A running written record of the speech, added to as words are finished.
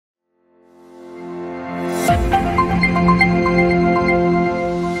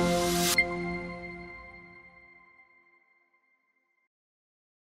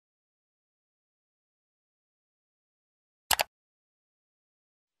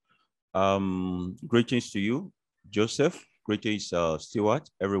Greetings to you, Joseph. Greetings, Stewart,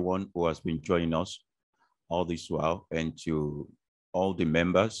 everyone who has been joining us all this while, and to all the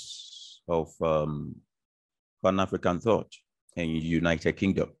members of Pan-African Thought and United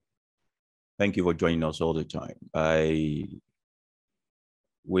Kingdom. Thank you for joining us all the time.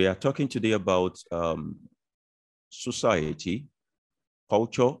 We are talking today about society,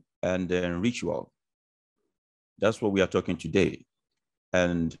 culture, and then ritual. That's what we are talking today.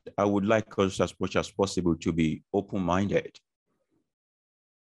 And I would like us as much as possible to be open-minded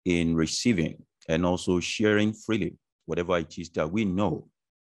in receiving and also sharing freely whatever it is that we know.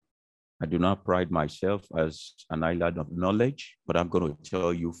 I do not pride myself as an island of knowledge, but I'm going to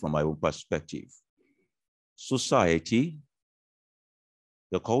tell you from my own perspective. Society,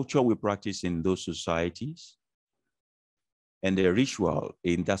 the culture we practice in those societies, and the ritual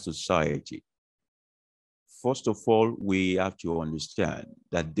in that society. First of all, we have to understand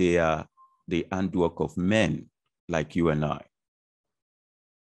that they are the handwork of men like you and I.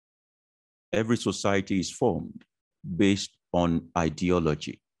 Every society is formed based on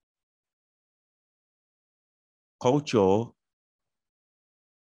ideology. Culture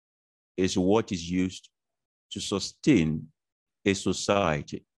is what is used to sustain a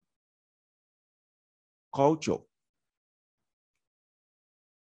society. Culture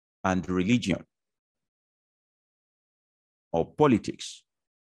and religion or politics,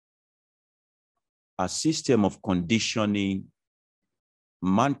 a system of conditioning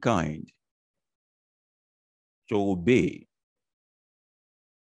mankind to obey,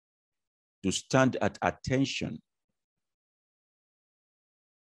 to stand at attention,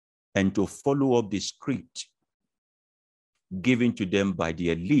 and to follow up the script given to them by the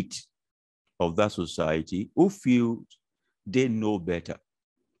elite of that society who feel they know better.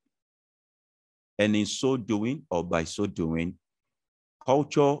 And in so doing, or by so doing,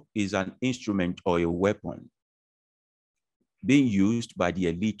 culture is an instrument or a weapon being used by the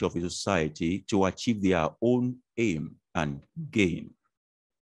elite of a society to achieve their own aim and gain.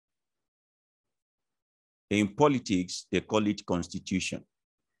 In politics, they call it constitution.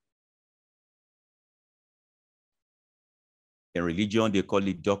 In religion, they call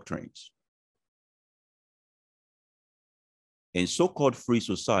it doctrines. In so-called free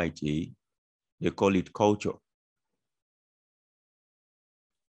society, they call it culture.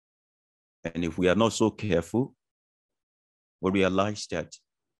 And if we are not so careful, we realize that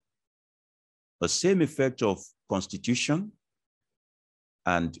the same effect of constitution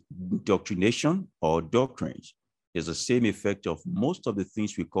and doctrination or doctrines is the same effect of most of the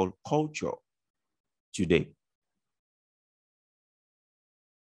things we call culture today.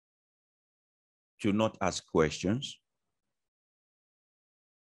 To not ask questions,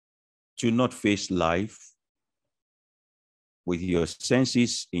 to not face life with your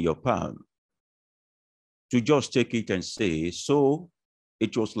senses in your palm, to just take it and say, so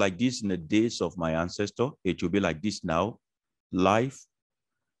it was like this in the days of my ancestor, it will be like this now, life,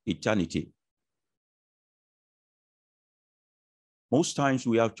 eternity. Most times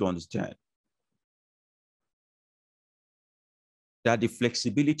we have to understand that the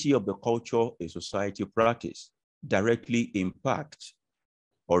flexibility of the culture a society practice directly impacts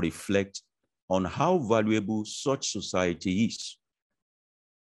or reflect on how valuable such society is.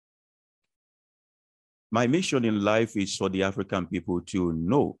 My mission in life is for the African people to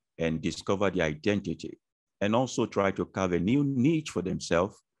know and discover their identity, and also try to carve a new niche for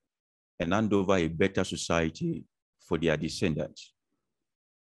themselves and hand over a better society for their descendants.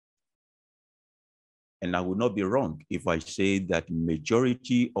 And I would not be wrong if I say that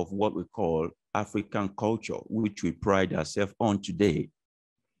majority of what we call African culture, which we pride ourselves on today,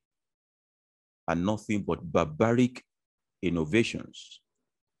 are nothing but barbaric innovations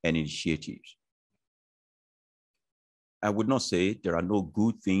and initiatives. I would not say there are no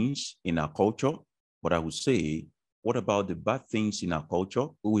good things in our culture, but I would say, what about the bad things in our culture?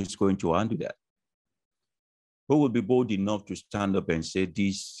 Who is going to handle that? Who will be bold enough to stand up and say,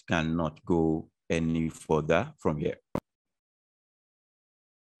 this cannot go any further from here?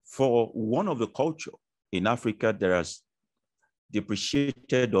 For one of the culture in Africa that has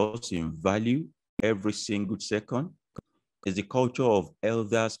depreciated us in value every single second is the culture of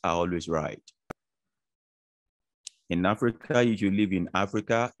elders are always right. In Africa, if you live in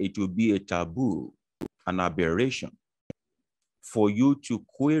Africa, it will be a taboo, an aberration for you to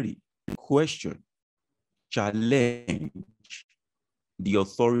query, question, challenge the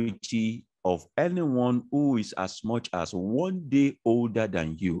authority of anyone who is as much as 1 day older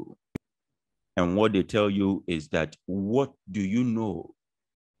than you. And what they tell you is that, what do you know?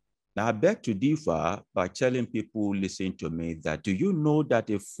 Now, I beg to differ by telling people listening to me that, do you know that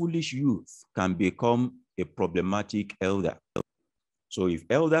a foolish youth can become a problematic elder? So if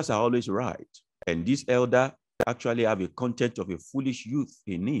elders are always right, and this elder actually have a content of a foolish youth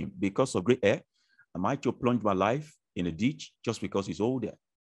in him because of great hair, am I to plunge my life in a ditch just because he's older?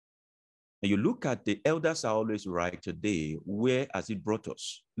 And you look at the elders are always right today, where has it brought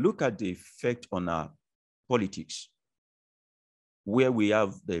us? Look at the effect on our politics, where we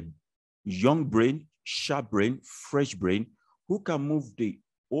have the young brain, sharp brain, fresh brain, who can move the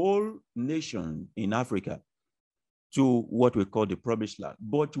whole nation in Africa to what we call the promised land.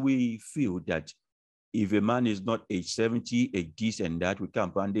 But we feel that if a man is not age 70, age this and that, we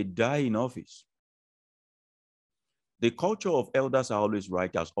can't, and they die in office. The culture of elders are always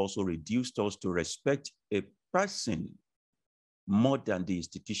right has also reduced us to respect a person more than the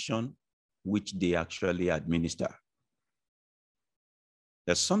institution which they actually administer.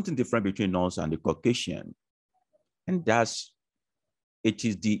 There's something different between us and the Caucasian, and it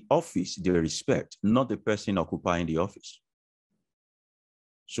is the office they respect, not the person occupying the office.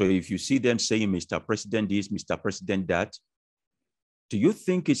 So if you see them saying, Mr. President this, Mr. President that, do you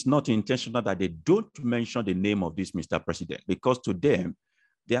think it's not intentional that they don't mention the name of this Mr. President? Because to them,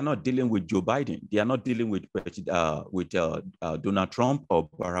 they are not dealing with Joe Biden. They are not dealing with Donald Trump or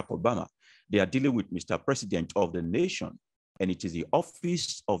Barack Obama. They are dealing with Mr. President of the nation. And it is the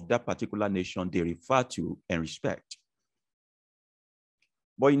office of that particular nation they refer to and respect.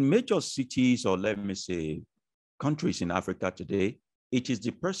 But in major cities, or let me say, countries in Africa today, it is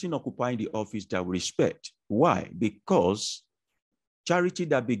the person occupying the office that we respect. Why? Because charity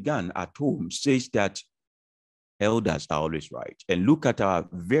that began at home says that elders are always right. And look at our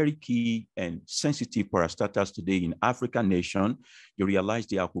very key and sensitive parastatals today in African nation. You realize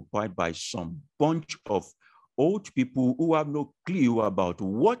they are occupied by some bunch of old people who have no clue about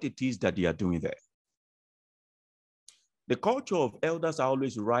what it is that they are doing there. The culture of elders are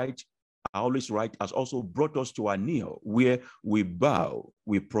always right has also brought us to a kneel where we bow,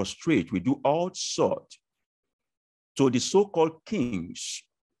 we prostrate, we do all sorts to the so-called kings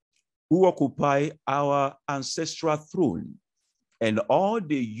who occupy our ancestral throne. And all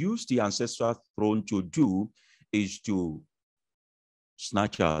they use the ancestral throne to do is to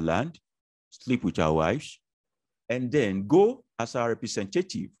snatch our land, sleep with our wives, and then go as our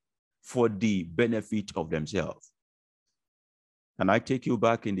representative for the benefit of themselves. Can I take you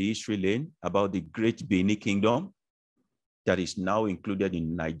back in the history lane about the great Benin Kingdom that is now included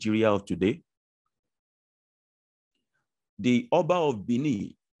in Nigeria of today? The Oba of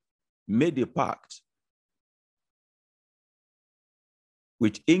Benin made a pact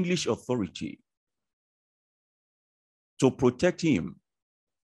with English authority to protect him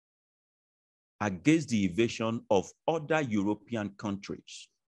against the invasion of other European countries.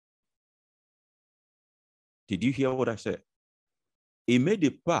 Did you hear what I said? He made a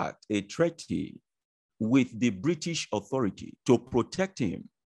pact, a treaty with the British authority to protect him.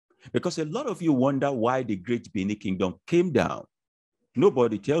 Because a lot of you wonder why the great Benin Kingdom came down.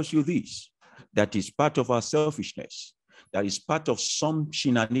 Nobody tells you this. That is part of our selfishness. That is part of some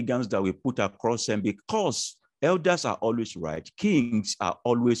shenanigans that we put across. And because elders are always right, kings are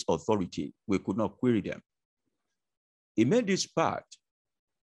always authority, we could not query them. He made this pact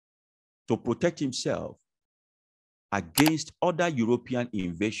to protect himself against other European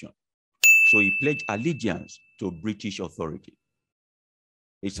invasion. So he pledged allegiance to British authority.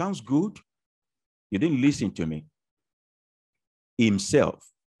 It sounds good. You didn't listen to me. Himself,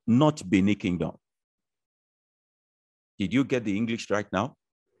 not Benin Kingdom. Did you get the English right now?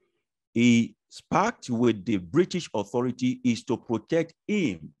 His pact with the British authority is to protect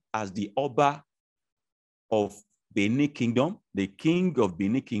him as the Oba of Benin Kingdom, the king of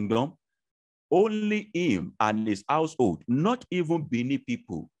Benin Kingdom. Only him and his household, not even Benin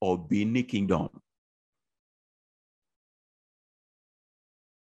people or Benin Kingdom.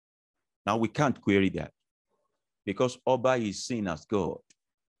 Now we can't query that because Oba is seen as God.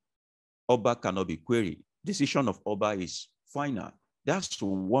 Oba cannot be queried. Decision of Oba is final. That's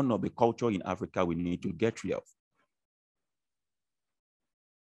one of the culture in Africa we need to get rid of.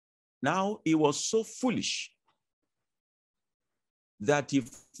 Now he was so foolish that he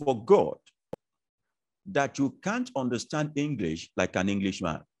forgot that you can't understand English like an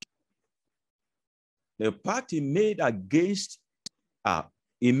Englishman. The pact he made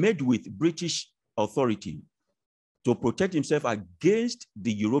he made with British authority to protect himself against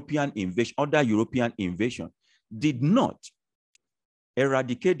the European invasion, other European invasion, did not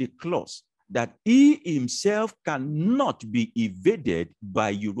eradicate the clause that he himself cannot be evaded by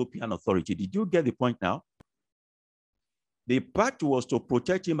European authority. Did you get the point now? The pact was to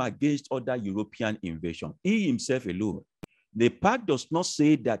protect him against other European invasion. He himself alone. The pact does not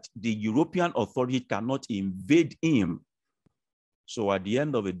say that the European authority cannot invade him. So at the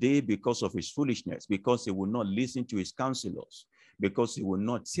end of the day, because of his foolishness, because he will not listen to his counselors, because he will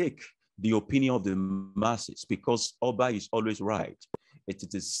not take the opinion of the masses, because Oba is always right, it is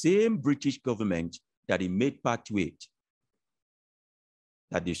the same British government that he made pact with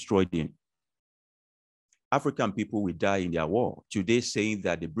that destroyed him. African people will die in their war. Today saying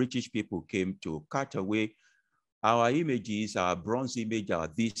that the British people came to cut away our images, our bronze image, our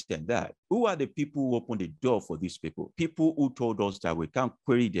this and that. Who are the people who opened the door for these people? People who told us that we can't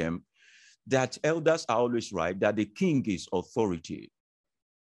query them, that elders are always right, that the king is authority.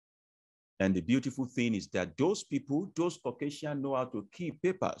 And the beautiful thing is that those people, those Caucasians know how to keep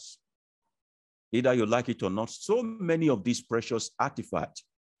papers. Either you like it or not, so many of these precious artifacts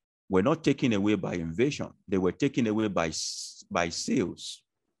were not taken away by invasion. They were taken away by sales,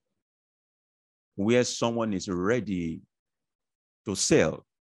 where someone is ready to sell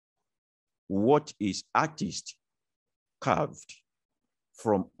what is artist carved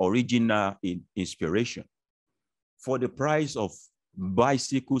from original inspiration for the price of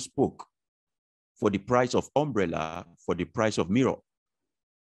bicycle spoke, for the price of umbrella, for the price of mirror.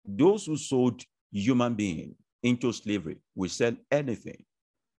 Those who sold human beings into slavery will sell anything.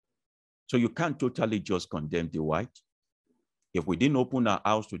 So you can't totally just condemn the white. If we didn't open our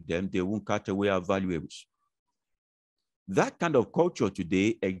house to them, they won't cut away our valuables. That kind of culture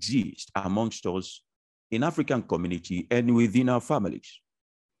today exists amongst us in African community and within our families.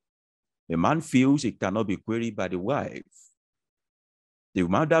 The man feels it cannot be queried by the wife. The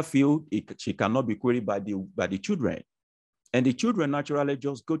mother feels she cannot be queried by the children. And the children naturally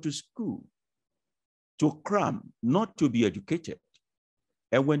just go to school to cram, not to be educated.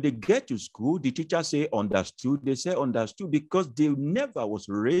 And when they get to school, the teachers say understood. They say understood because they never was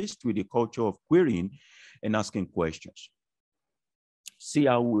raised with the culture of querying and asking questions. See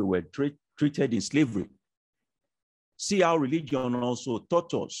how we were treated in slavery. See how religion also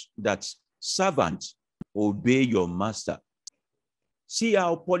taught us that servants obey your master. See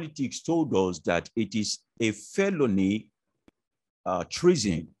how politics told us that it is a felony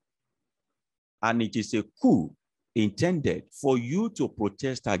treason and it is a coup intended for you to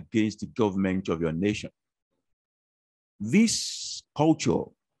protest against the government of your nation. This culture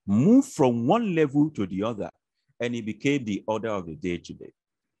moved from one level to the other, and it became the order of the day today.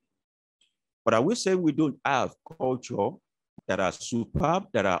 But I will say we don't have culture that are superb,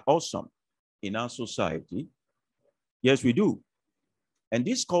 that are awesome in our society. Yes, we do. And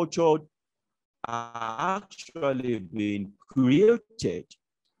this culture are actually being created,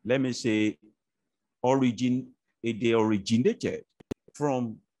 let me say, they originated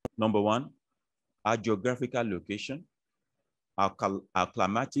from, number one, our geographical location, our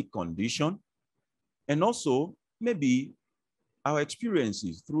climatic condition, and also maybe our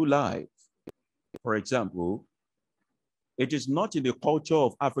experiences through life. For example, it is not in the culture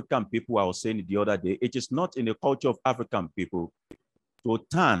of African people, I was saying the other day, it is not in the culture of African people to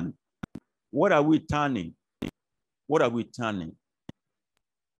tan. What are we tanning? What are we tanning?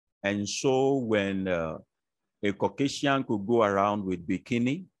 And so when a Caucasian could go around with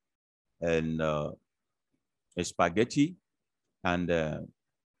bikini and a spaghetti and a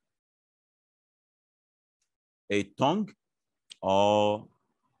tongue or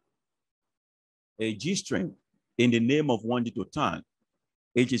a G-string in the name of wanting to tan,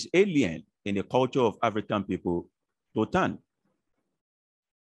 it is alien in the culture of African people to tan.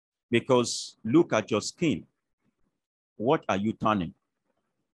 Because look at your skin. What are you tanning?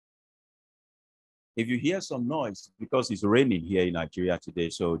 If you hear some noise, because it's raining here in Nigeria today,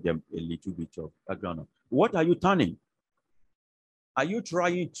 so there's a little bit of background. What are you tanning? Are you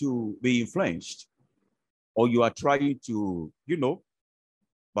trying to be influenced? Or you are trying to,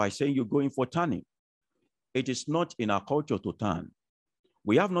 by saying you're going for tanning? It is not in our culture to tan.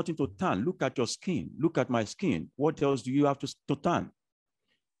 We have nothing to tan. Look at your skin. Look at my skin. What else do you have to tan?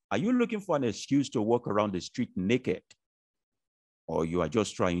 Are you looking for an excuse to walk around the street naked? Or you are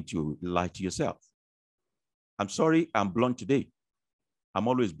just trying to lie to yourself? I'm sorry, I'm blunt today. I'm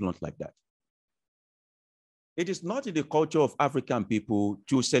always blunt like that. It is not in the culture of African people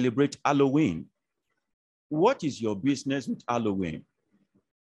to celebrate Halloween. What is your business with Halloween?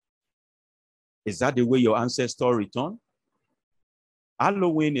 Is that the way your ancestors return?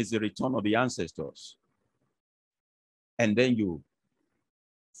 Halloween is the return of the ancestors. And then you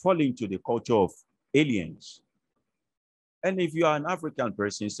fall into the culture of aliens And if you are an African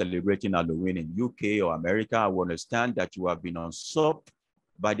person celebrating Halloween in UK or America, I will understand that you have been usurped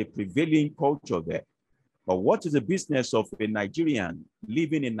by the prevailing culture there. But what is the business of a Nigerian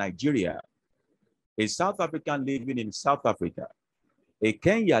living in Nigeria, a South African living in South Africa, a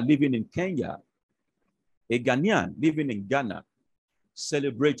Kenyan living in Kenya, a Ghanaian living in Ghana,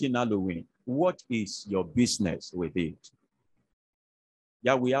 celebrating Halloween? What is your business with it?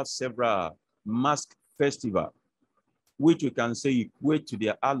 Yeah, we have several mask festivals, which we can say equate to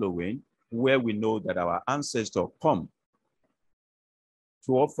the Halloween, where we know that our ancestors come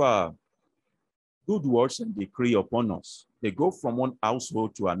to offer good words and decree upon us. They go from one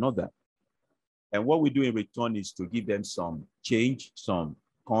household to another. And what we do in return is to give them some change, some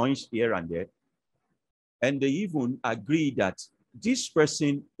coins here and there. And they even agree that this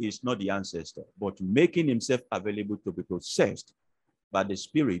person is not the ancestor, but making himself available to be possessed by the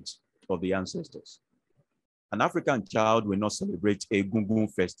spirits of the ancestors. An African child will not celebrate a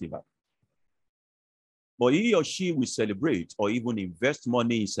Gungun festival, but he or she will celebrate or even invest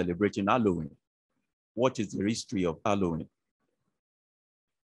money in celebrating Halloween. What is the history of Halloween?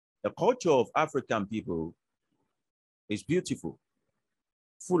 The culture of African people is beautiful,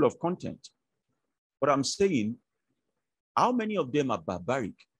 full of content. But I'm saying, how many of them are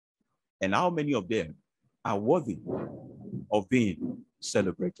barbaric and how many of them are worthy of being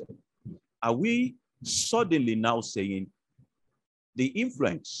celebrated? Are we suddenly now saying the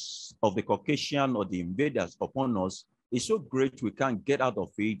influence of the Caucasian or the invaders upon us is so great we can't get out of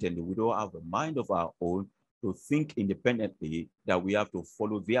it and we don't have a mind of our own to think independently, that we have to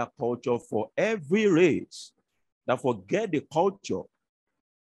follow their culture for every race, that forget the culture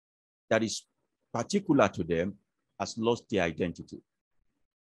that is particular to them has lost their identity,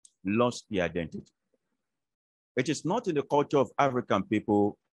 lost their identity. It is not in the culture of African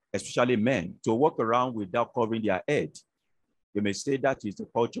people, especially men, to walk around without covering their head. You may say that is the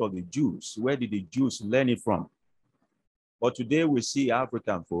culture of the Jews. Where did the Jews learn it from? But today we see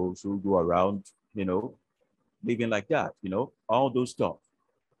African folks who go around, living like that, all those stuff.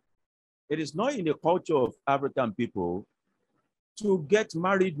 It is not in the culture of African people to get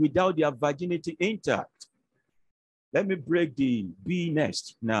married without their virginity intact. Let me break the bee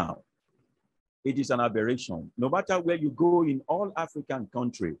nest now. It is an aberration. No matter where you go in all African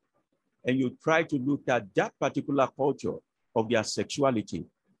countries and you try to look at that particular culture of their sexuality,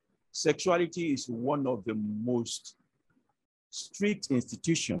 sexuality is one of the most strict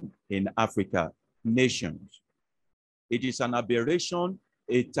institutions in Africa nations. It is an aberration,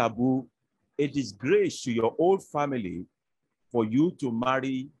 a taboo, a disgrace to your old family for you to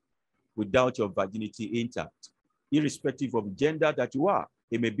marry without your virginity intact, irrespective of gender that you are.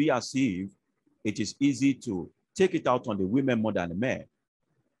 It may be as if it is easy to take it out on the women more than the men.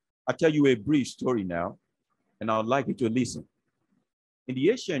 I'll tell you a brief story now, and I would like you to listen. In the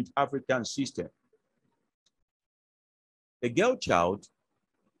ancient African system, the girl child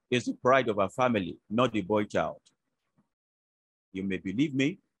is the pride of a family, not the boy child. You may believe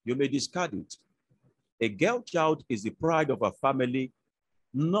me, you may discard it. A girl child is the pride of a family,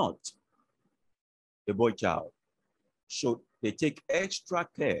 not the boy child. So they take extra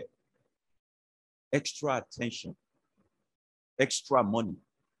care, extra attention, extra money,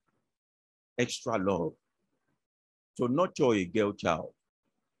 extra love to nurture a girl child.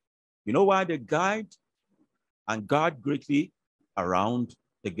 You know why they guide and guard greatly around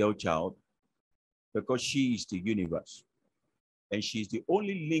the girl child? Because she is the universe. And she's the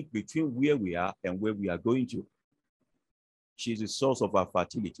only link between where we are and where we are going to. She's the source of our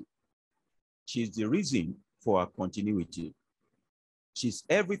fertility. She's the reason for our continuity. She's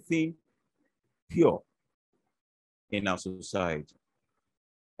everything pure in our society.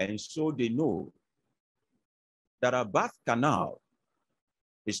 And so they know that our birth canal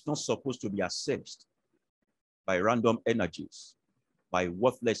is not supposed to be accessed by random energies, by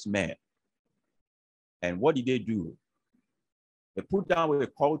worthless men. And what did they do? They put down a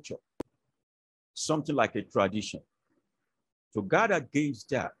culture, something like a tradition, to guard against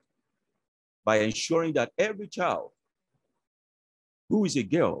that by ensuring that every child who is a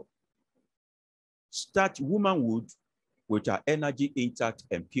girl starts womanhood with her energy intact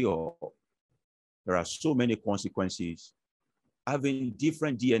and pure. There are so many consequences. Having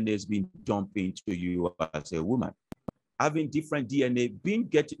different DNAs being dumped into you as a woman, having different DNA being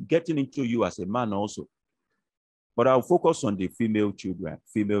getting into you as a man also. But I'll focus on the female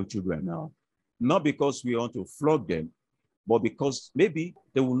children now. Not because we want to flog them, but because maybe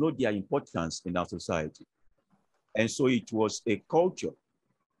they will know their importance in our society. And so it was a culture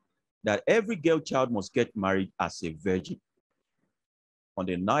that every girl child must get married as a virgin. On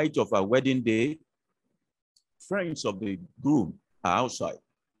the night of her wedding day, Friends of the groom are outside.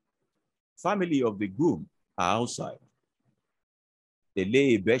 Family of the groom are outside. They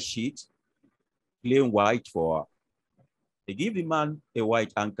lay a bed sheet, plain white for her. They give the man a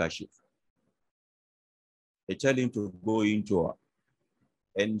white handkerchief. They tell him to go into her.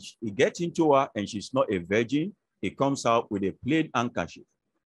 And he gets into her and she's not a virgin. He comes out with a plain handkerchief.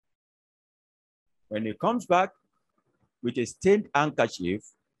 When he comes back with a stained handkerchief,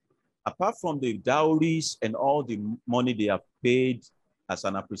 apart from the dowries and all the money they have paid as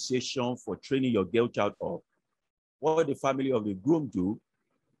an appreciation for training your girl child up, what the family of the groom do,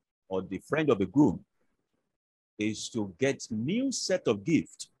 or the friend of the groom, is to get new set of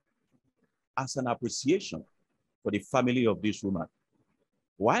gifts as an appreciation for the family of this woman.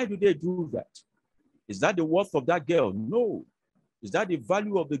 Why do they do that? Is that the worth of that girl? No. Is that the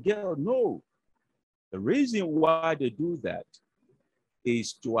value of the girl? No. The reason why they do that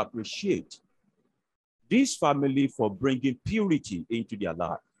is to appreciate this family for bringing purity into their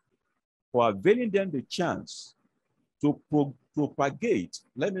life, for availing them the chance to propagate,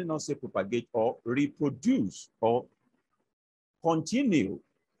 let me not say propagate, or reproduce or continue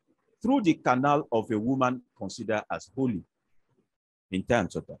through the canal of a woman considered as holy in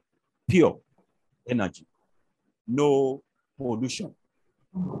terms of that. Pure energy, no pollution.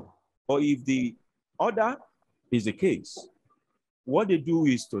 Or if the other is the case, what they do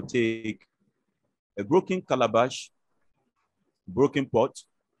is to take a broken calabash, broken pot,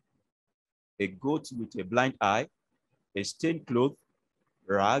 a goat with a blind eye, a stained cloth,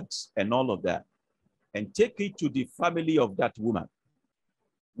 rags, and all of that, and take it to the family of that woman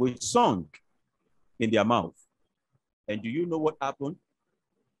with song in their mouth. And do you know what happened?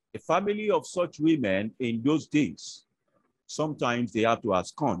 The family of such women in those days, sometimes they have to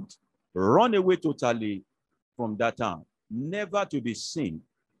abscond, run away totally from that town, never to be seen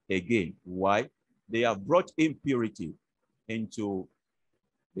again. Why? They have brought impurity into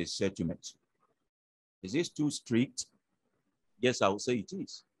the settlement. Is this too strict? Yes, I will say it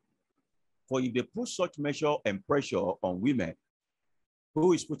is. For if they put such measure and pressure on women,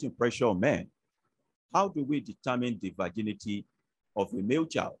 who is putting pressure on men? How do we determine the virginity of a male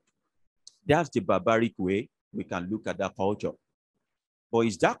child? That's the barbaric way we can look at that culture. But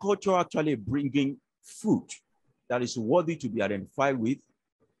is that culture actually bringing fruit that is worthy to be identified with?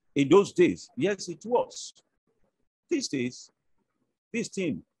 In those days, yes, it was. These days, this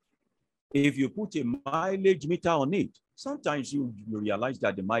thing, if you put a mileage meter on it, sometimes you realize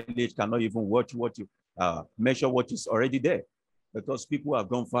that the mileage cannot even watch what you measure what is already there, because people have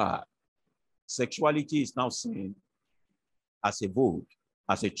gone far. Sexuality is now seen as a vogue,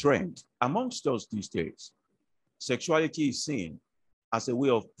 as a trend amongst us these days. Sexuality is seen as a way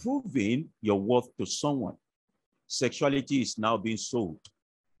of proving your worth to someone. Sexuality is now being sold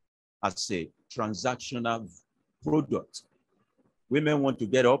as a transactional product. Women want to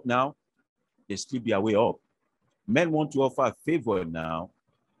get up now, they sleep their way up. Men want to offer a favor now,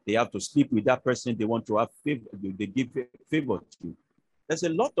 they have to sleep with that person they want to have favor, they give favor to. There's a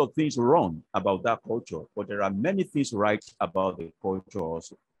lot of things wrong about that culture, but there are many things right about the culture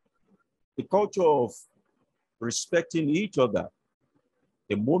also. The culture of respecting each other.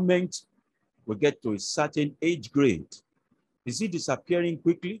 The moment we get to a certain age grade, is it disappearing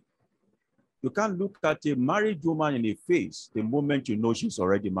quickly? You can't look at a married woman in the face the moment you know she's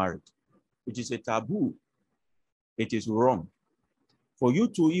already married. It is a taboo. It is wrong for you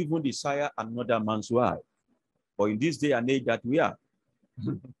to even desire another man's wife. But in this day and age that we are,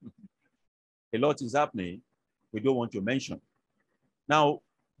 a lot is happening we don't want to mention. Now,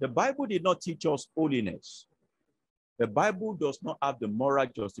 the Bible did not teach us holiness. The Bible does not have the moral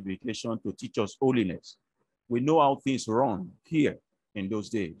justification to teach us holiness. We know how things run here in those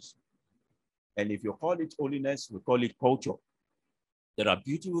days. And if you call it holiness, we call it culture. There are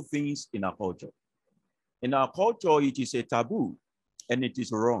beautiful things in our culture. In our culture, it is a taboo, and it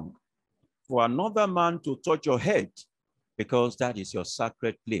is wrong for another man to touch your head, because that is your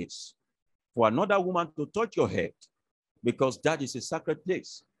sacred place. For another woman to touch your head, because that is a sacred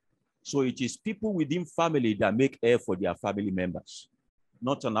place. So it is people within family that make hair for their family members,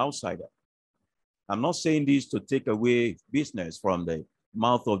 not an outsider. I'm not saying this to take away business from the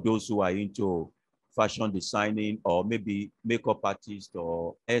mouth of those who are into fashion designing or maybe makeup artists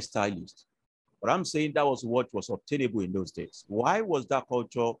or hairstylists. But I'm saying that was what was obtainable in those days. Why was that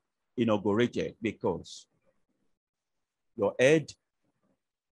culture inaugurated? Because your head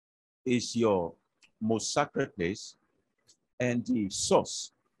is your most sacred place and the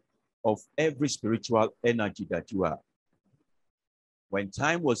source of every spiritual energy that you are. When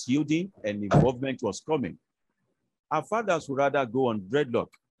time was yielding and involvement was coming, our fathers would rather go on dreadlock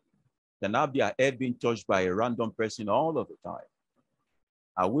Then have their hair being touched by a random person all of the time.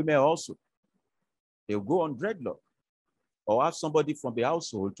 And women also, they'll go on dreadlock or have somebody from the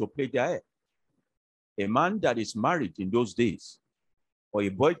household to plait their hair. A man that is married in those days, or a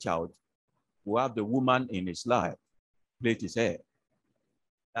boy child, will have the woman in his life plait his hair.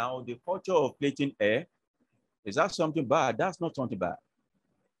 Now, the culture of plaiting hair, is that something bad? That's not something bad.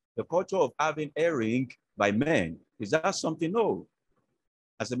 The culture of having earring by men, is that something? No.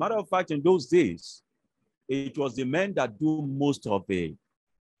 As a matter of fact, in those days, it was the men that do most of the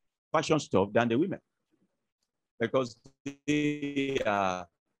fashion stuff than the women, because they are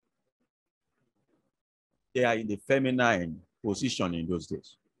in the feminine position in those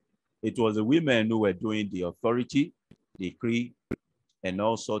days. It was the women who were doing the authority, decree, and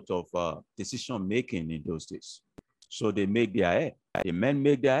all sorts of decision-making in those days. So they make their hair. The men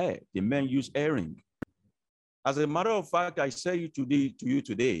make their hair. The men use earring. As a matter of fact, I say to you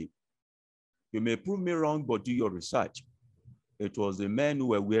today, you may prove me wrong, but do your research. It was the men who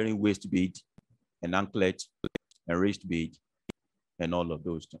were wearing waist bead and anklet and wrist bead and all of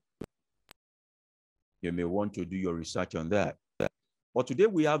those things. You may want to do your research on that. But today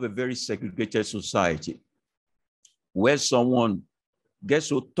we have a very segregated society where someone gets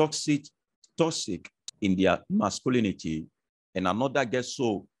so toxic in their masculinity and another gets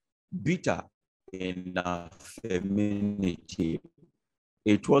so bitter in their femininity.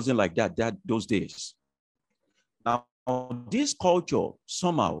 It wasn't like that those days. Now, this culture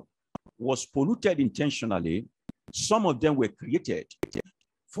somehow was polluted intentionally. Some of them were created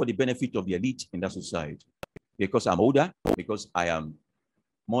for the benefit of the elite in that society. Because I'm older, because I am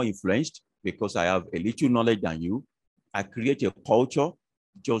more influenced, because I have a little knowledge than you, I create a culture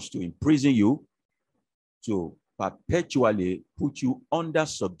just to imprison you, to perpetually put you under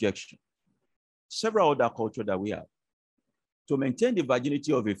subjection. Several other cultures that we have. To maintain the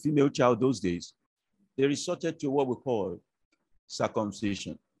virginity of a female child those days, they resorted to what we call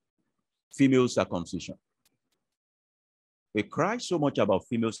circumcision, female circumcision. We cry so much about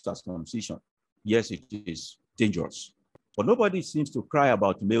female circumcision. Yes, it is dangerous. But nobody seems to cry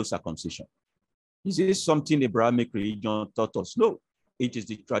about male circumcision. Is this something Abrahamic religion taught us? No, it is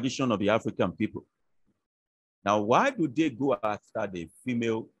the tradition of the African people. Now, why do they go after the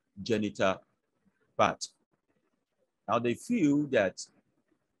female genital part? Now, they feel that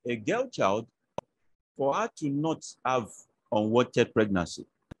a girl child, for her to not have unwanted pregnancy,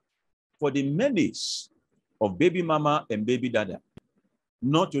 for the menace of baby mama and baby dada,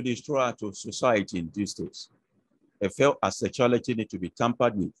 not to destroy her to society in these days, they felt as sexuality need to be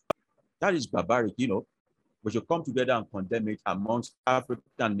tampered with. That is barbaric, you know. We should come together and condemn it amongst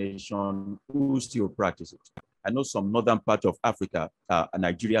African nations who still practice it. I know some northern part of Africa,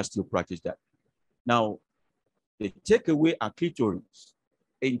 Nigeria still practice that. Now, they take away our clitoris.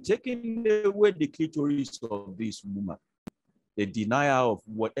 In taking away the clitoris of this woman, the denial of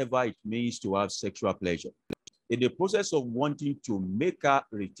whatever it means to have sexual pleasure. In the process of wanting to make her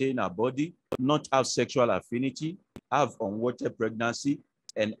retain her body, not have sexual affinity, have unwanted pregnancy,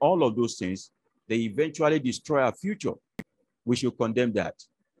 and all of those things, they eventually destroy our future. We should condemn that.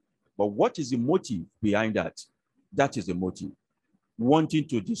 But what is the motive behind that? That is the motive. Wanting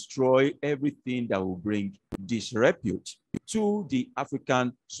to destroy everything that will bring disrepute to the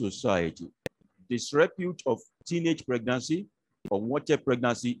African society. Disrepute of teenage pregnancy, unwanted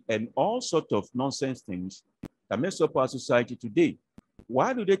pregnancy, and all sorts of nonsense things that mess up our society today.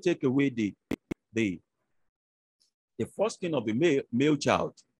 Why do they take away the foreskin of the male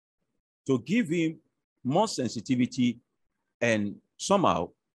child to give him more sensitivity and somehow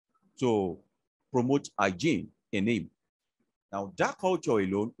to promote hygiene in him? Now, that culture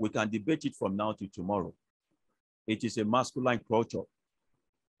alone, we can debate it from now to tomorrow. It is a masculine culture.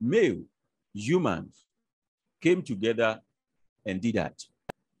 Male humans came together and did that.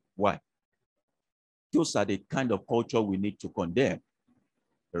 Why? Those are the kind of culture we need to condemn.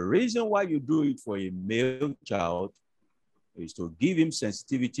 The reason why you do it for a male child is to give him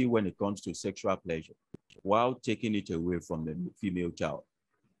sensitivity when it comes to sexual pleasure, while taking it away from the female child.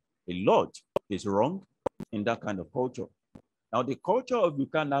 A lot is wrong in that kind of culture. Now, the culture of you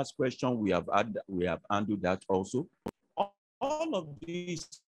can ask questions, we have handled that also. All of these,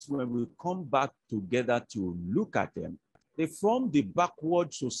 when we come back together to look at them, they form the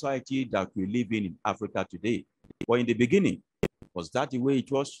backward society that we live in Africa today. But in the beginning, was that the way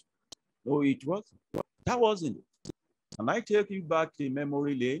it was? No, it wasn't. That wasn't it. And I take you back to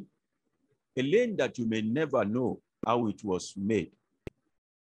memory lane, a lane that you may never know how it was made.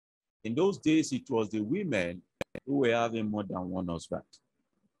 In those days, it was the women who were having more than one husband.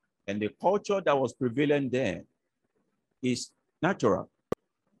 And the culture that was prevalent then is natural.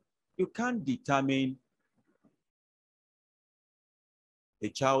 You can't determine a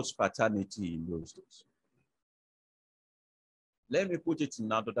child's paternity in those days. Let me put it in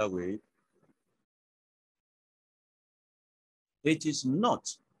another way. It is not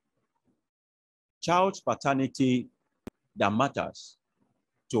child's paternity that matters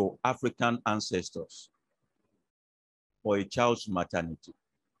to African ancestors or a child's maternity.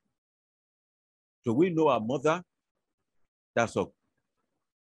 Do we know our mother? That's all.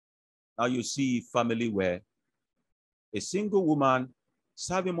 Now you see family where a single woman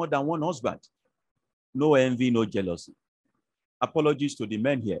serving more than one husband. No envy, no jealousy. Apologies to the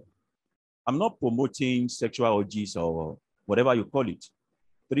men here. I'm not promoting sexual orgies or whatever you call it.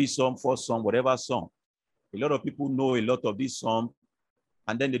 3-some, 4-some, whatever sum. A lot of people know a lot of this sum,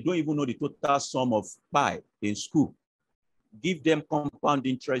 and then they don't even know the total sum of pi in school. Give them compound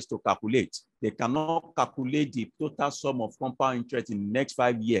interest to calculate. They cannot calculate the total sum of compound interest in the next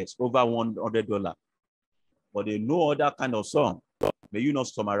 5 years, over $100. But they know other kind of sum. May you not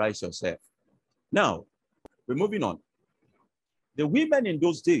summarize yourself. Now, we're moving on. The women in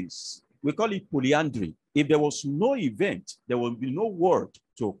those days, we call it polyandry. If there was no event, there will be no word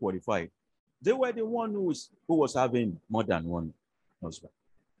to qualify. They were the one who was having more than one husband.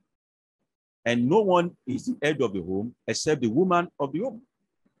 And no one is the head of the home except the woman of the home.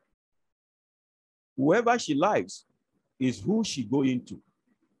 Whoever she likes is who she goes into.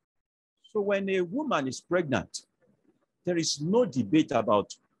 So when a woman is pregnant, there is no debate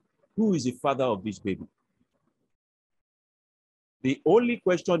about who is the father of this baby. The only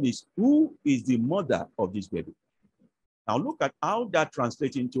question is, who is the mother of this baby? Now look at how that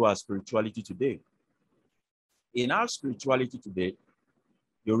translates into our spirituality today. In our spirituality today,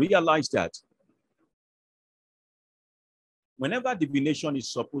 you realize that whenever divination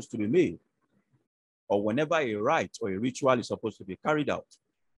is supposed to be made, or whenever a rite or a ritual is supposed to be carried out,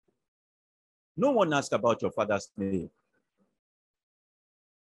 no one asks about your father's name.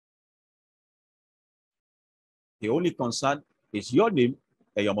 The only concern is your name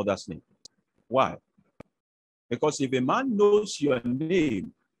and your mother's name. Why? Because if a man knows your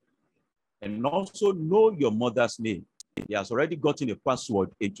name and also know your mother's name, he has already gotten a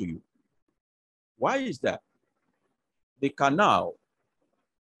password into you. Why is that? The canal,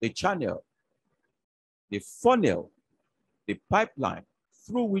 the channel, the funnel, the pipeline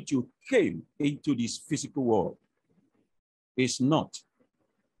through which you came into this physical world is not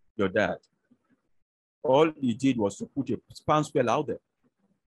your dad. All he did was to put a sperm spell out there,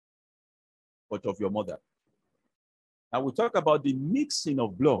 but of your mother. Now we talk about the mixing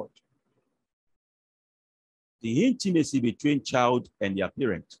of blood, the intimacy between child and their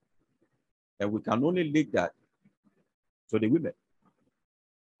parent. And we can only link that to the women.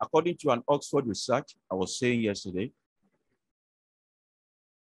 According to an Oxford research I was saying yesterday,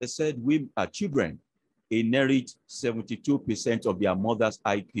 they said children inherit 72% of their mother's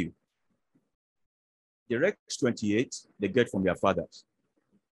IQ. The rest 28 they get from their fathers.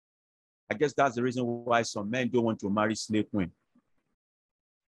 I guess that's the reason why some men don't want to marry slave women.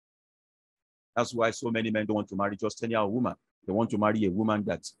 That's why so many men don't want to marry just any other woman. They want to marry a woman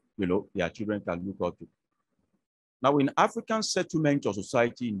that, their children can look up to. Now, in African settlement or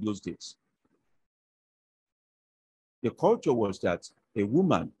society in those days, the culture was that a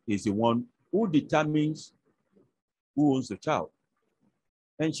woman is the one who determines who owns the child.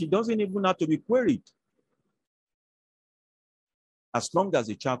 And she doesn't even have to be queried, as long as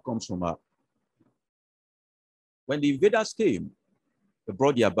the child comes from her. When the invaders came, they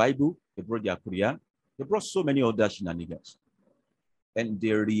brought their Bible, they brought their Quran, they brought so many other shenanigans. And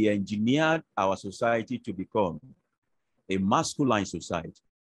they re-engineered our society to become a masculine society.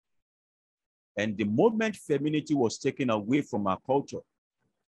 And the moment femininity was taken away from our culture,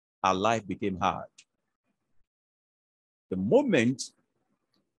 our life became hard. The moment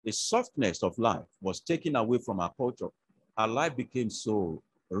the softness of life was taken away from our culture, our life became so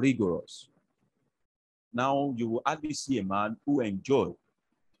rigorous. Now you will hardly see a man who enjoys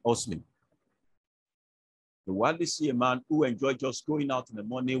hustling. You will hardly see a man who enjoys just going out in the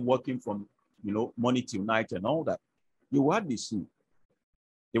morning, working from morning till night and all that. You will hardly see.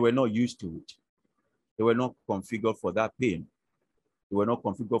 They were not used to it. They were not configured for that pain. They were not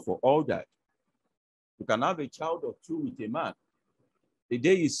configured for all that. You can have a child or two with a man. The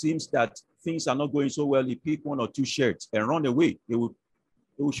day it seems that things are not going so well, he pick 1 or 2 shirts and run away. They will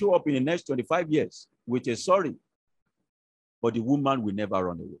show up in the next 25 years with a sorry. But the woman will never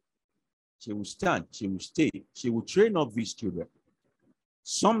run away. She will stand, she will stay, she will train up these children.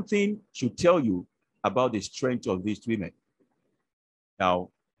 Something should tell you about the strength of these women. Now,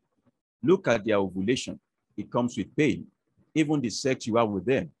 look at their ovulation. It comes with pain. Even the sex you have with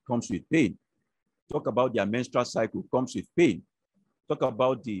them comes with pain. Talk about their menstrual cycle, comes with pain. Talk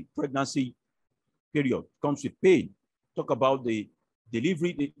about the pregnancy period, comes with pain. Talk about the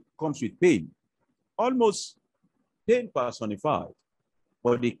delivery, it comes with pain. Almost pain personified,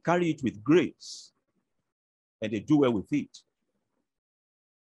 but they carry it with grace and they do well with it.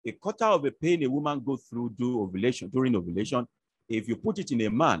 A quarter of the pain a woman goes through during ovulation, if you put it in a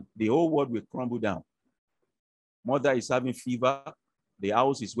man, the whole world will crumble down. Mother is having fever, the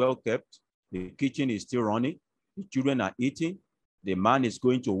house is well kept, the kitchen is still running, the children are eating, the man is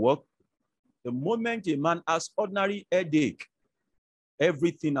going to work. The moment a man has ordinary headache,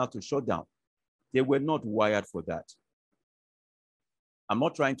 everything has to shut down. They were not wired for that. I'm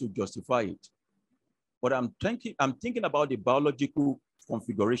not trying to justify it, but I'm thinking about the biological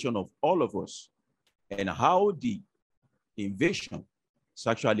configuration of all of us and how the invasion is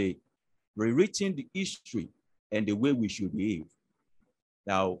actually rewriting the history and the way we should behave.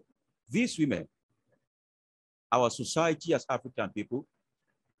 Now, these women, our society as African people,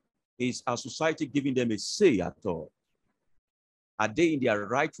 is our society giving them a say at all? Are they in their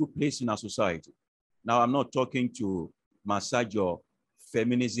rightful place in our society? Now, I'm not talking to massage your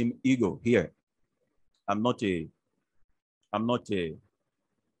feminism ego here. I'm not a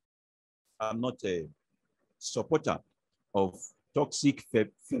supporter of toxic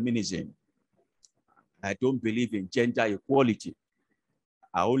feminism. I don't believe in gender equality.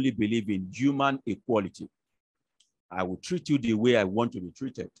 I only believe in human equality. I will treat you the way I want to be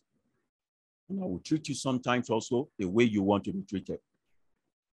treated. And I will treat you sometimes also the way you want to be treated.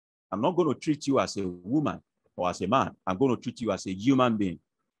 I'm not going to treat you as a woman or as a man. I'm going to treat you as a human being.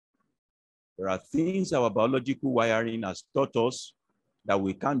 There are things our biological wiring has taught us that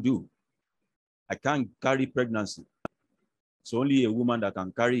we can't do. I can't carry pregnancy. It's only a woman that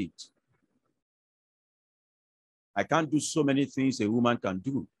can carry it. I can't do so many things a woman can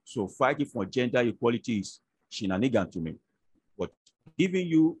do. So fighting for gender equality is shenanigans to me. But giving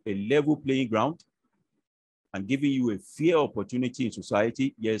you a level playing ground and giving you a fair opportunity in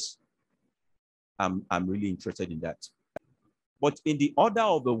society, yes, I'm really interested in that. But in the order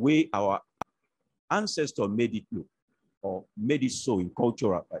of the way our ancestors made it look, or made it so in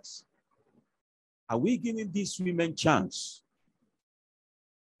cultural wise, are we giving these women chance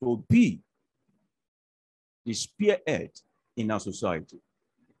to be the spearhead in our society?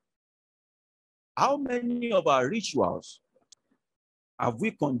 How many of our rituals have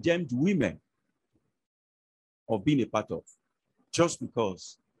we condemned women of being a part of just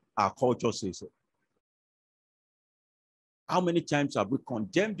because our culture says so? How many times have we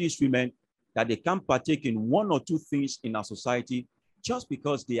condemned these women that they can't partake in one or two things in our society just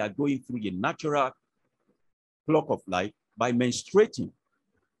because they are going through a natural clock of life by menstruating?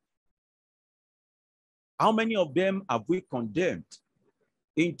 How many of them have we condemned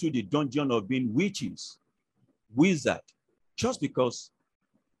into the dungeon of being witches, wizards, just because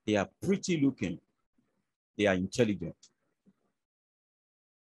they are pretty looking, they are intelligent?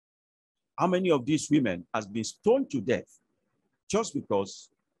 How many of these women has been stoned to death just because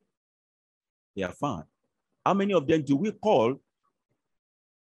they are fine? How many of them do we call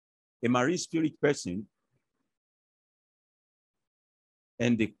a marine spirit person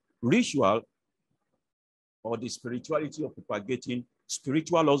and the ritual or the spirituality of propagating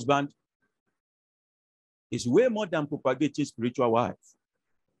spiritual husband is way more than propagating spiritual wife?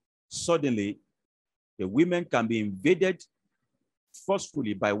 Suddenly, the women can be invaded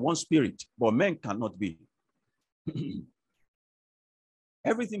forcefully by one spirit, but men cannot be.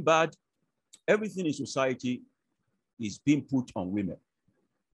 Everything bad, everything in society is being put on women.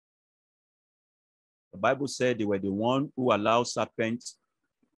 The Bible said they were the one who allowed serpents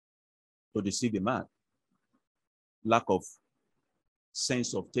to deceive the man. Lack of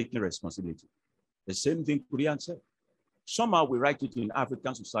sense of taking responsibility. The same thing Korean said. Somehow we write it in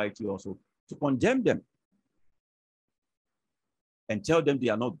African society also to condemn them and tell them they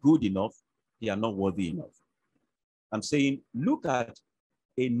are not good enough, they are not worthy enough. I'm saying, look at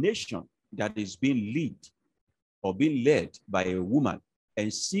a nation that is being led by a woman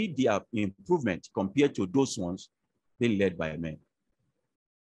and see their improvement compared to those ones being led by men.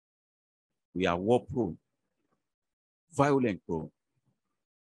 We are war prone, violent prone.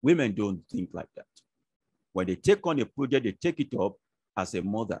 Women don't think like that. When they take on a project, they take it up as a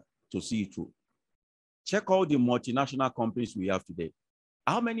mother to see it through. Check all the multinational companies we have today.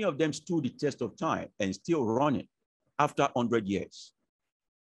 How many of them stood the test of time and still running after 100 years?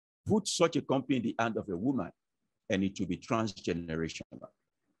 Put such a company in the hand of a woman and it will be transgenerational.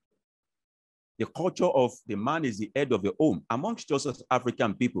 The culture of the man is the head of the home amongst us as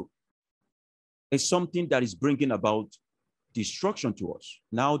African people is something that is bringing about destruction to us.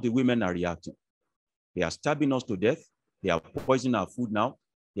 Now the women are reacting. They are stabbing us to death. They are poisoning our food now.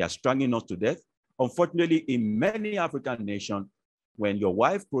 They are strangling us to death. Unfortunately, in many African nations, when your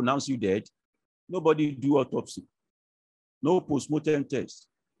wife pronounces you dead, nobody do autopsy. No postmortem test.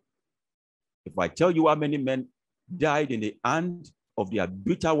 If I tell you how many men died in the hand of their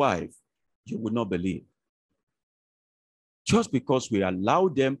bitter wife, you would not believe. Just because we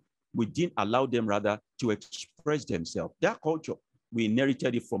didn't allow them rather to express themselves. That culture, we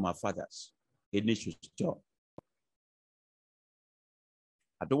inherited it from our fathers. It needs to stop.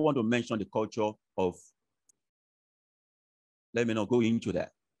 I don't want to mention the culture of, let me not go into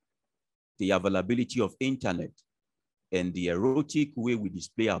that. The availability of internet and the erotic way we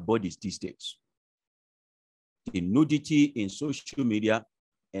display our bodies these days. The nudity in social media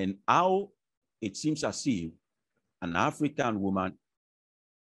and how it seems as if an African woman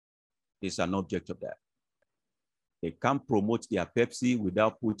is an object of that. They can't promote their Pepsi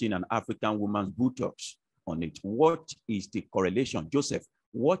without putting an African woman's buttocks on it. What is the correlation? Joseph,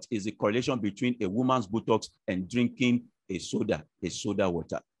 what is the correlation between a woman's buttocks and drinking a soda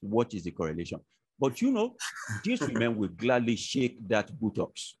water? What is the correlation? But you know, these women will gladly shake that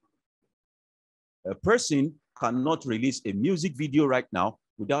buttocks. A person cannot release a music video right now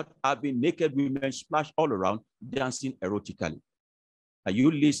without having naked women splash all around dancing erotically. Are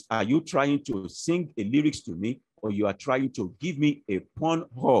you trying to sing a lyrics to me, or you are trying to give me a porn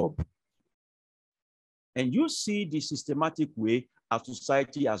hub? And you see the systematic way our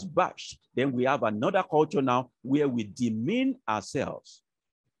society has bashed. Then we have another culture now where we demean ourselves.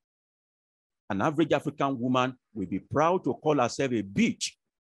 An average African woman will be proud to call herself a bitch.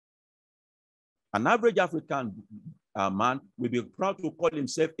 An average African man will be proud to call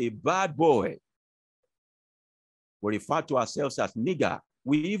himself a bad boy. We refer to ourselves as nigger.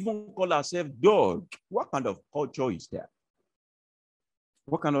 We even call ourselves dog. What kind of culture is that?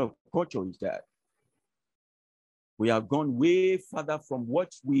 What kind of culture is that? We have gone way further from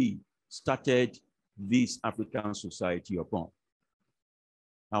what we started this African society upon.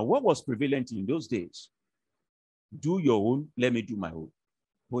 Now, what was prevalent in those days? Do your own, let me do my own.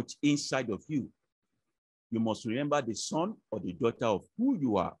 But inside of you, you must remember the son or the daughter of who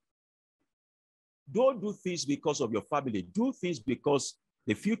you are. Don't do things because of your family. Do things because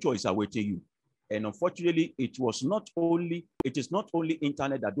the future is awaiting you. And unfortunately, it is not only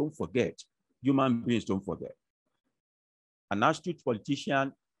internet that don't forget. Human beings don't forget. An astute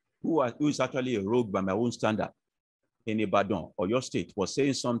politician who is actually a rogue by my own standard in Ibadan or your state was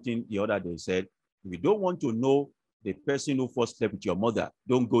saying something the other day. Said, if you don't want to know the person who first slept with your mother,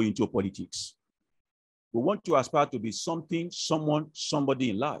 don't go into politics. We want to aspire to be something, somebody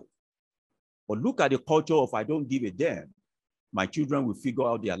in life. But look at the culture of I don't give a damn. My children will figure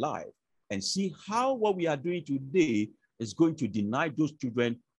out their life and see how what we are doing today is going to deny those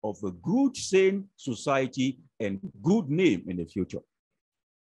children of a good, sane society and good name in the future.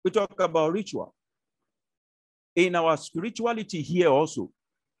 We talk about ritual. In our spirituality here also,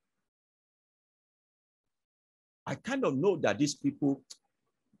 I kind of know that these people,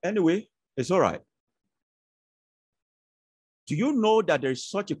 anyway, it's all right. Do you know that there is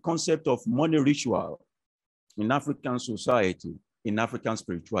such a concept of money ritual in African society, in African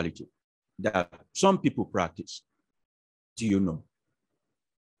spirituality, that some people practice? Do you know?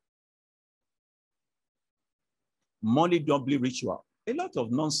 Money doubly ritual, a lot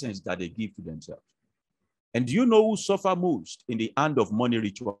of nonsense that they give to themselves. And do you know who suffer most in the hand of money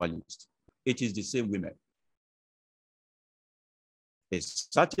ritualists? It is the same women. A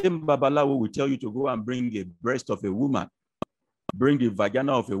certain babalawo will tell you to go and bring a breast of a woman, bring the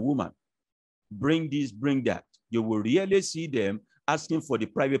vagina of a woman, bring this, bring that. You will really see them asking for the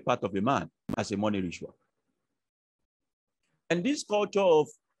private part of a man as a money ritual. And this culture of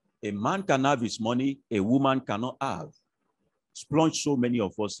a man can have his money, a woman cannot have, plunged so many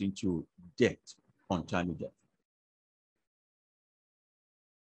of us into debt, untimely death.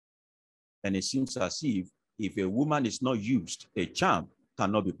 And it seems as if a woman is not used, a charm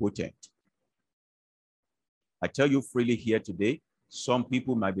cannot be potent. I tell you freely here today, some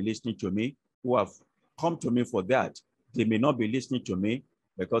people might be listening to me who have come to me for that. They may not be listening to me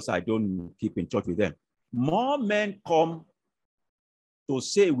because I don't keep in touch with them. More men come to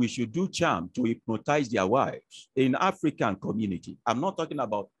say we should do charm to hypnotize their wives in African community. I'm not talking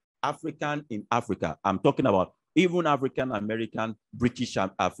about African in Africa. I'm talking about even African, American, British,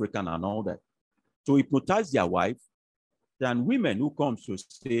 African, and all that. To hypnotize their wife than women who come to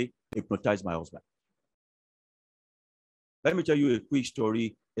say, hypnotize my husband. Let me tell you a quick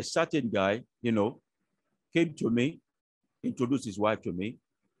story. A certain guy, came to me, introduced his wife to me.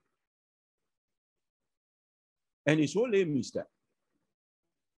 And his whole aim is that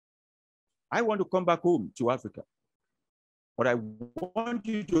I want to come back home to Africa, but I want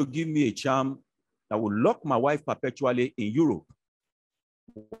you to give me a charm that will lock my wife perpetually in Europe.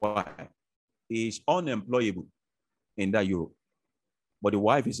 Why? He is unemployable in that Europe, but the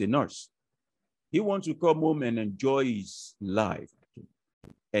wife is a nurse. He wants to come home and enjoy his life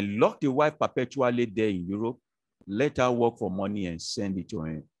and lock the wife perpetually there in Europe, let her work for money and send it to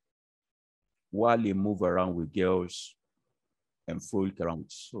him while he move around with girls and frolic around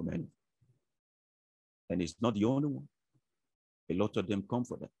with so many. And it's not the only one. A lot of them come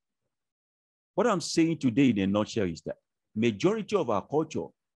for that. What I'm saying today in a nutshell is that majority of our culture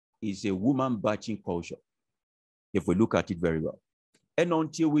is a woman batching culture, if we look at it very well. And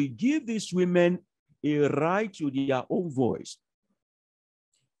until we give these women a right to their own voice,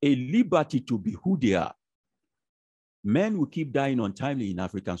 a liberty to be who they are, men will keep dying untimely in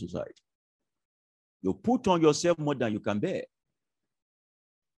African society. You put on yourself more than you can bear.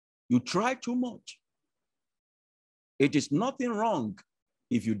 You try too much. It is nothing wrong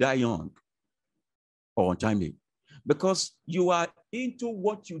if you die young or untimely, because you are into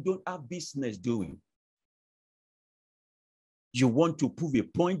what you don't have business doing. You want to prove a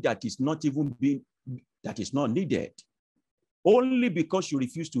point that is not even being, that is not needed, only because you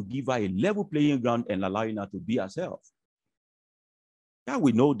refuse to give her a level playing ground and allowing her to be herself. Now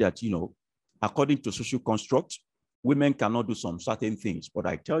we know that, according to social construct, women cannot do some certain things. But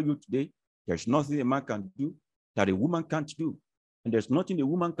I tell you today, there's nothing a man can do that a woman can't do. And there's nothing a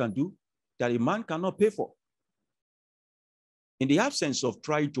woman can do that a man cannot pay for. In the absence of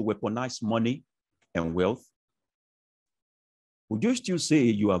trying to weaponize money and wealth, would you still say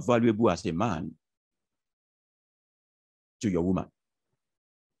you are valuable as a man to your woman?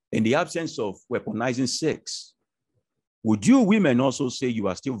 In the absence of weaponizing sex, would you women also say you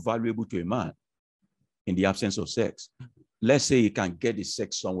are still valuable to a man in the absence of sex? Let's say you can get the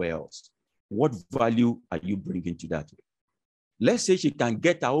sex somewhere else. What value are you bringing to that? Let's say she can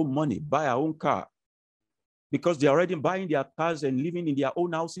get her own money, buy her own car, because they're already buying their cars and living in their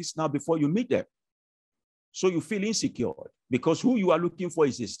own houses now before you meet them. So you feel insecure because who you are looking for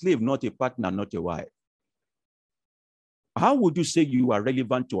is a slave, not a partner, not a wife. How would you say you are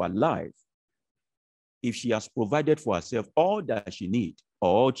relevant to her life if she has provided for herself all that she needs or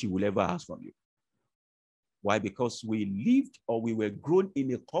all she will ever ask from you? Why? Because we lived or we were grown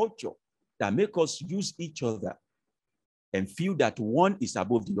in a culture that makes us use each other and feel that one is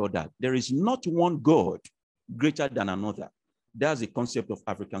above the other. There is not one God greater than another. That's the concept of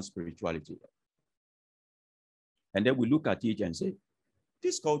African spirituality. And then we look at it and say,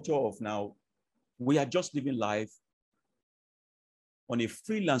 this culture of now, we are just living life on a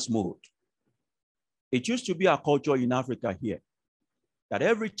freelance mode. It used to be a culture in Africa here that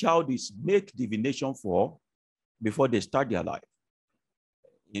every child is make divination for before they start their life.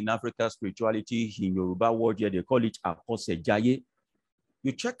 In Africa spirituality, in Yoruba word here, they call it Akosejaye.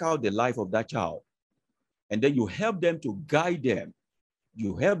 You check out the life of that child, and then you help them to guide them.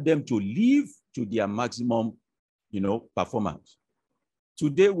 You help them to live to their maximum, performance.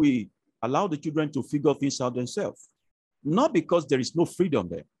 Today, we allow the children to figure things out themselves. Not because there is no freedom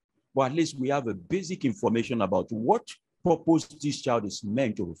there, but at least we have a basic information about what purpose this child is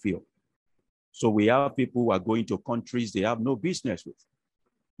meant to fulfill. So we have people who are going to countries they have no business with,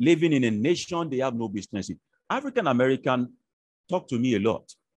 living in a nation they have no business in. African American talk to me a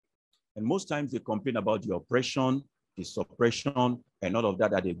lot. And most times they complain about the oppression, the suppression, and all of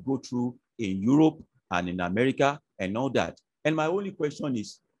that they go through in Europe and in America and all that. And my only question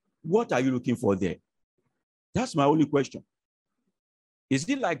is, what are you looking for there? That's my only question. Is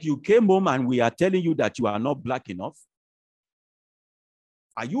it like you came home and we are telling you that you are not black enough?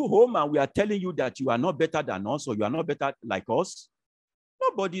 Are you home and we are telling you that you are not better than us or you are not better like us?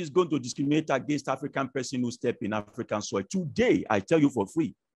 Nobody is going to discriminate against African person who step in African soil. Today, I tell you for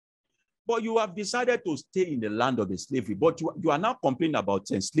free. But you have decided to stay in the land of the slavery, but you are now complaining about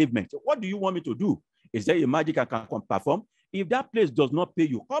enslavement. What do you want me to do? Is there a magic I can perform? If that place does not pay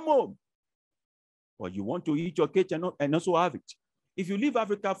you, come home. But you want to eat your cake and also have it. If you leave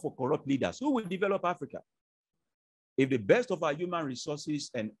Africa for corrupt leaders, who will develop Africa? If the best of our human resources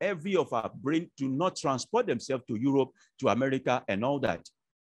and every of our brain do not transport themselves to Europe, to America, and all that,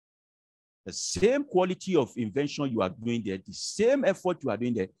 the same quality of invention you are doing there, the same effort you are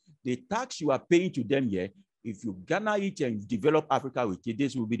doing there, the tax you are paying to them here, if you garner it and develop Africa with it,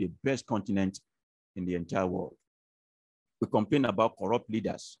 this will be the best continent in the entire world. We complain about corrupt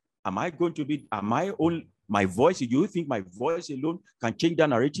leaders. Am I going to be, my voice, do you think my voice alone can change that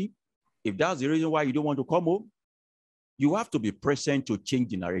narrative? If that's the reason why you don't want to come home, you have to be present to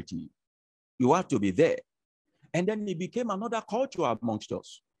change the narrative. You have to be there. And then it became another culture amongst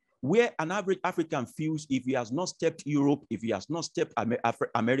us, where an average African feels if he has not stepped Europe, if he has not stepped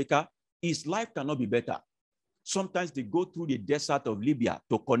America, his life cannot be better. Sometimes they go through the desert of Libya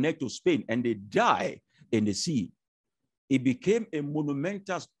to connect to Spain and they die in the sea. It became a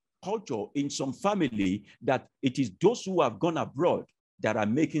monumental culture in some family that it is those who have gone abroad that are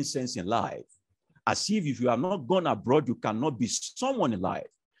making sense in life. As if you have not gone abroad, you cannot be someone in life.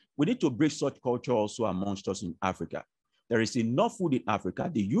 We need to break such culture also amongst us in Africa. There is enough food in Africa.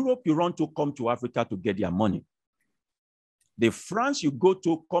 The Europe you run to come to Africa to get their money. The France you go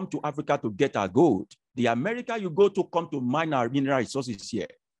to come to Africa to get our gold. The America you go to come to mine our mineral resources here.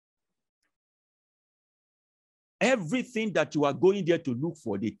 Everything that you are going there to look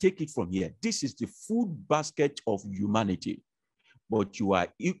for, they take it from here. This is the food basket of humanity. But you are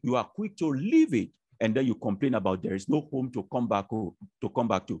quick to leave it, and then you complain about there is no home to come back to.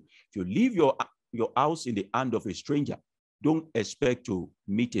 If you leave your house in the hand of a stranger, don't expect to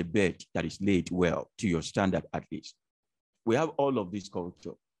meet a bed that is laid well to your standard at least. We have all of this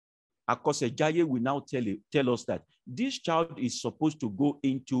culture. Akosejaye will now tell us that this child is supposed to go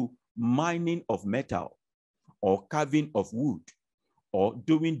into mining of metal or carving of wood or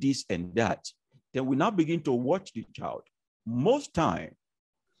doing this and that. Then we now begin to watch the child. Most time,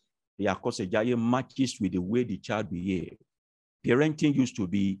 the Akosejaye matches with the way the child behaves. Parenting used to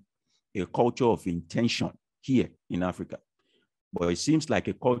be a culture of intention here in Africa, but it seems like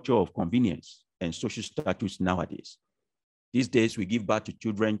a culture of convenience and social status nowadays. These days, we give birth to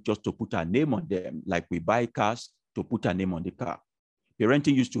children just to put our name on them, like we buy cars to put our name on the car.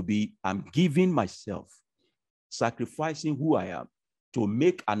 Parenting used to be, I'm giving myself, sacrificing who I am to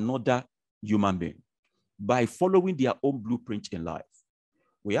make another human being by following their own blueprint in life.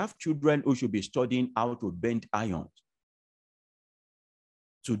 We have children who should be studying how to bend iron.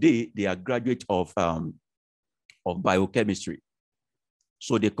 Today, they are graduates of biochemistry.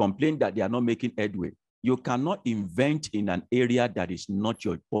 So they complain that they are not making headway. You cannot invent in an area that is not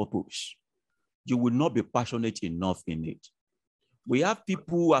your purpose. You will not be passionate enough in it. We have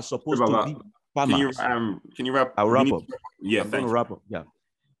people who are supposed to be farmers. Can you wrap? I'll wrap up. Yeah, I'm going to wrap up. Yeah.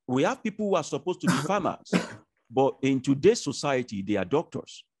 We have people who are supposed to be farmers, but in today's society, they are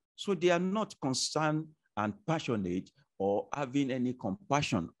doctors. So they are not concerned and passionate or having any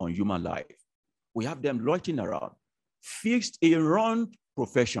compassion on human life. We have them loitering around, fixed a wrong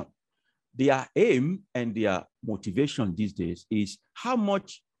profession. Their aim and their motivation these days is how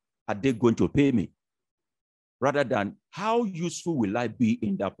much are they going to pay me, rather than how useful will I be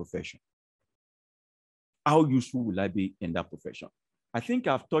in that profession? How useful will I be in that profession? I think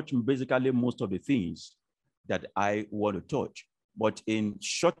I've touched basically most of the things that I want to touch, but in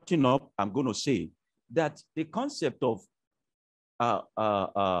shortening up, I'm going to say that the concept of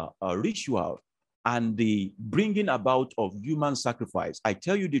a ritual and the bringing about of human sacrifice, I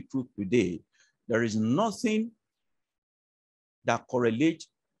tell you the truth today, there is nothing that correlates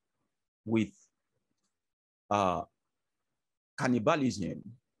with cannibalism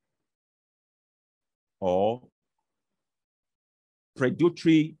or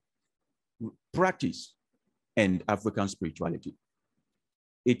predatory practice and African spirituality.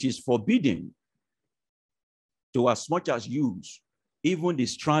 It is forbidden to as much as use even the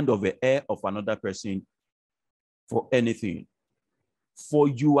strand of the hair of another person for anything. For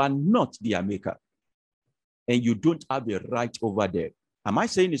you are not their maker, and you don't have a right over them. Am I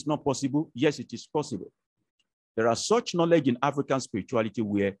saying it's not possible? Yes, it is possible. There are such knowledge in African spirituality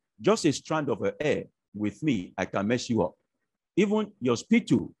where just a strand of a hair with me, I can mess you up. Even your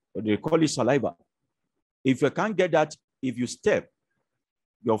spittle, they call it saliva. If you can't get that, if you step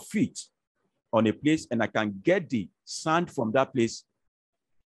your feet on a place and I can get the sand from that place,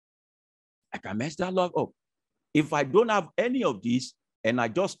 I can mess that love up. If I don't have any of these and I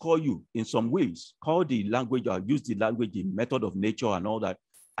just call you in some ways, call the language or use the language, the method of nature and all that,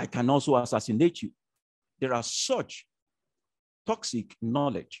 I can also assassinate you. There are such toxic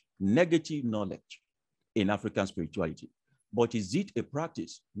knowledge, negative knowledge in African spirituality. But is it a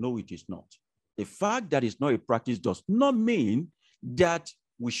practice? No, it is not. The fact that it's not a practice does not mean that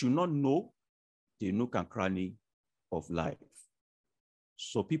we should not know the nook and cranny of life.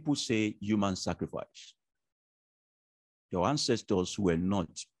 So people say human sacrifice. Your ancestors were not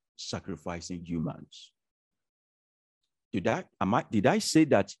sacrificing humans. Did I say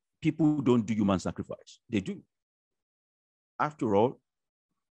that people don't do human sacrifice? They do. After all,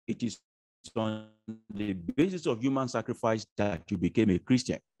 it is on the basis of human sacrifice that you became a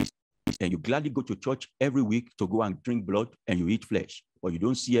Christian. And you gladly go to church every week to go and drink blood and you eat flesh. But you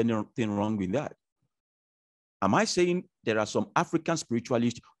don't see anything wrong with that. Am I saying there are some African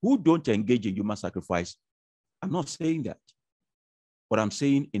spiritualists who don't engage in human sacrifice? I'm not saying that. What I'm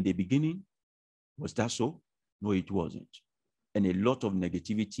saying in the beginning, was that so? No, it wasn't. And a lot of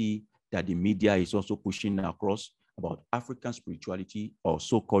negativity that the media is also pushing across about African spirituality or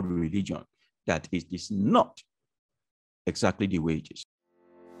so-called religion, that it is not exactly the way it is.